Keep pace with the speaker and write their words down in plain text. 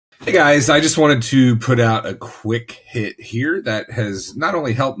Hey guys, I just wanted to put out a quick hit here that has not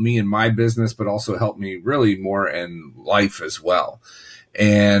only helped me in my business, but also helped me really more in life as well.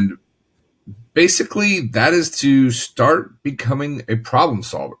 And basically, that is to start becoming a problem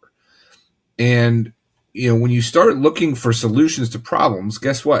solver. And, when you start looking for solutions to problems,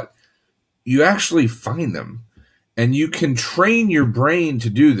 guess what? You actually find them. And you can train your brain to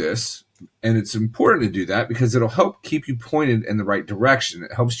do this. And it's important to do that because it'll help keep you pointed in the right direction.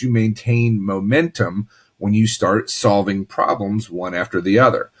 It helps you maintain momentum when you start solving problems one after the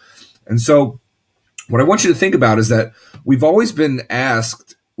other. And so, what I want you to think about is that we've always been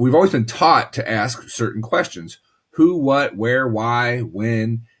taught to ask certain questions: who, what, where, why,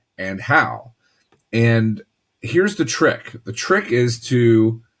 when, and how. And here's the trick: the trick is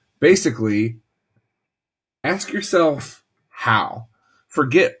to basically ask yourself how.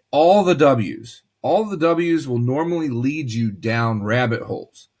 Forget all the W's. All the W's will normally lead you down rabbit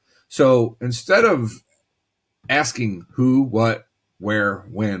holes. So instead of asking who, what, where,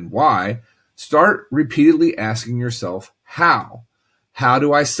 when, why, start repeatedly asking yourself how. How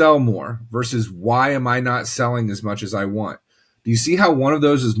do I sell more versus why am I not selling as much as I want? Do you see how one of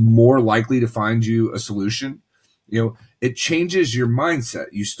those is more likely to find you a solution? It changes your mindset.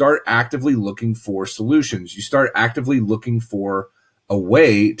 You start actively looking for solutions. You start actively looking for a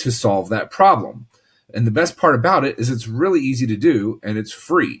way to solve that problem. And the best part about it is it's really easy to do and it's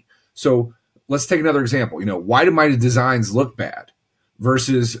free. So let's take another example. Why do my designs look bad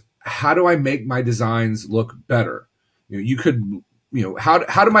versus how do I make my designs look better? How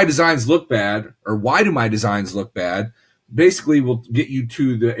do my designs look bad, or why do my designs look bad? Basically will get you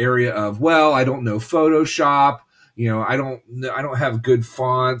to the area of, well, I don't know Photoshop. I don't have good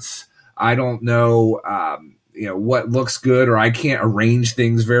fonts. I don't know, what looks good, or I can't arrange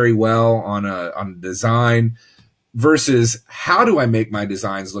things very well on a design. Versus, how do I make my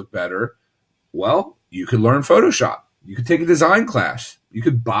designs look better? Well, you could learn Photoshop. You could take a design class. You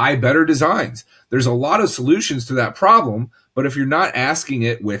could buy better designs. There's a lot of solutions to that problem, but if you're not asking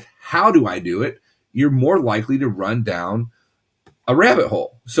it with how do I do it, you're more likely to run down a rabbit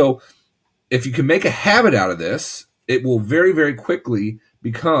hole. So if you can make a habit out of this, it will very, very quickly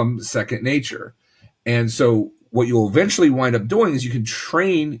become second nature. And so what you'll eventually wind up doing is you can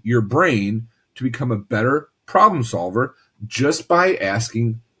train your brain to become a better problem solver just by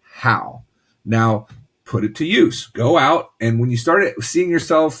asking how. Now, put it to use. Go out, and when you start seeing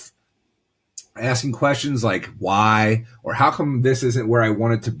yourself asking questions like why, or how come this isn't where I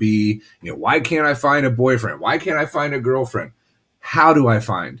want it to be, why can't I find a boyfriend? Why can't I find a girlfriend? How do I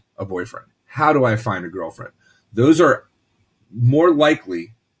find a boyfriend? How do I find a girlfriend? Those are more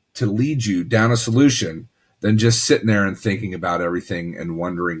likely to lead you down a solution than just sitting there and thinking about everything and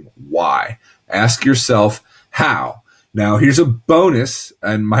wondering why. Ask yourself how. Now, here's a bonus,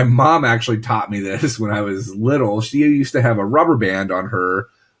 and my mom actually taught me this when I was little. She used to have a rubber band on her,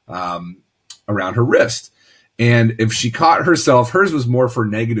 around her wrist. And if she caught herself, hers was more for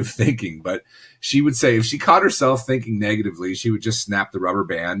negative thinking, but she would say if she caught herself thinking negatively, she would just snap the rubber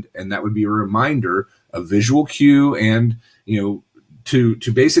band, and that would be a reminder, a visual cue, and, to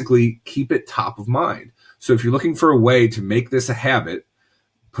basically keep it top of mind. So if you're looking for a way to make this a habit,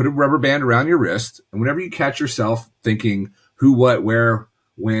 put a rubber band around your wrist, and whenever you catch yourself thinking who, what, where,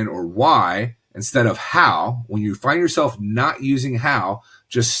 when, or why, instead of how, when you find yourself not using how,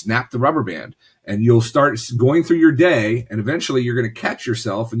 just snap the rubber band, and you'll start going through your day, and eventually you're going to catch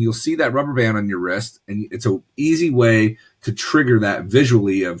yourself and you'll see that rubber band on your wrist, and it's an easy way to trigger that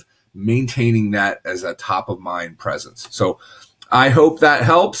visually of maintaining that as a top of mind presence. So I hope that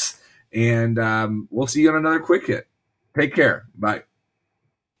helps, and we'll see you on another quick hit. Take care. Bye.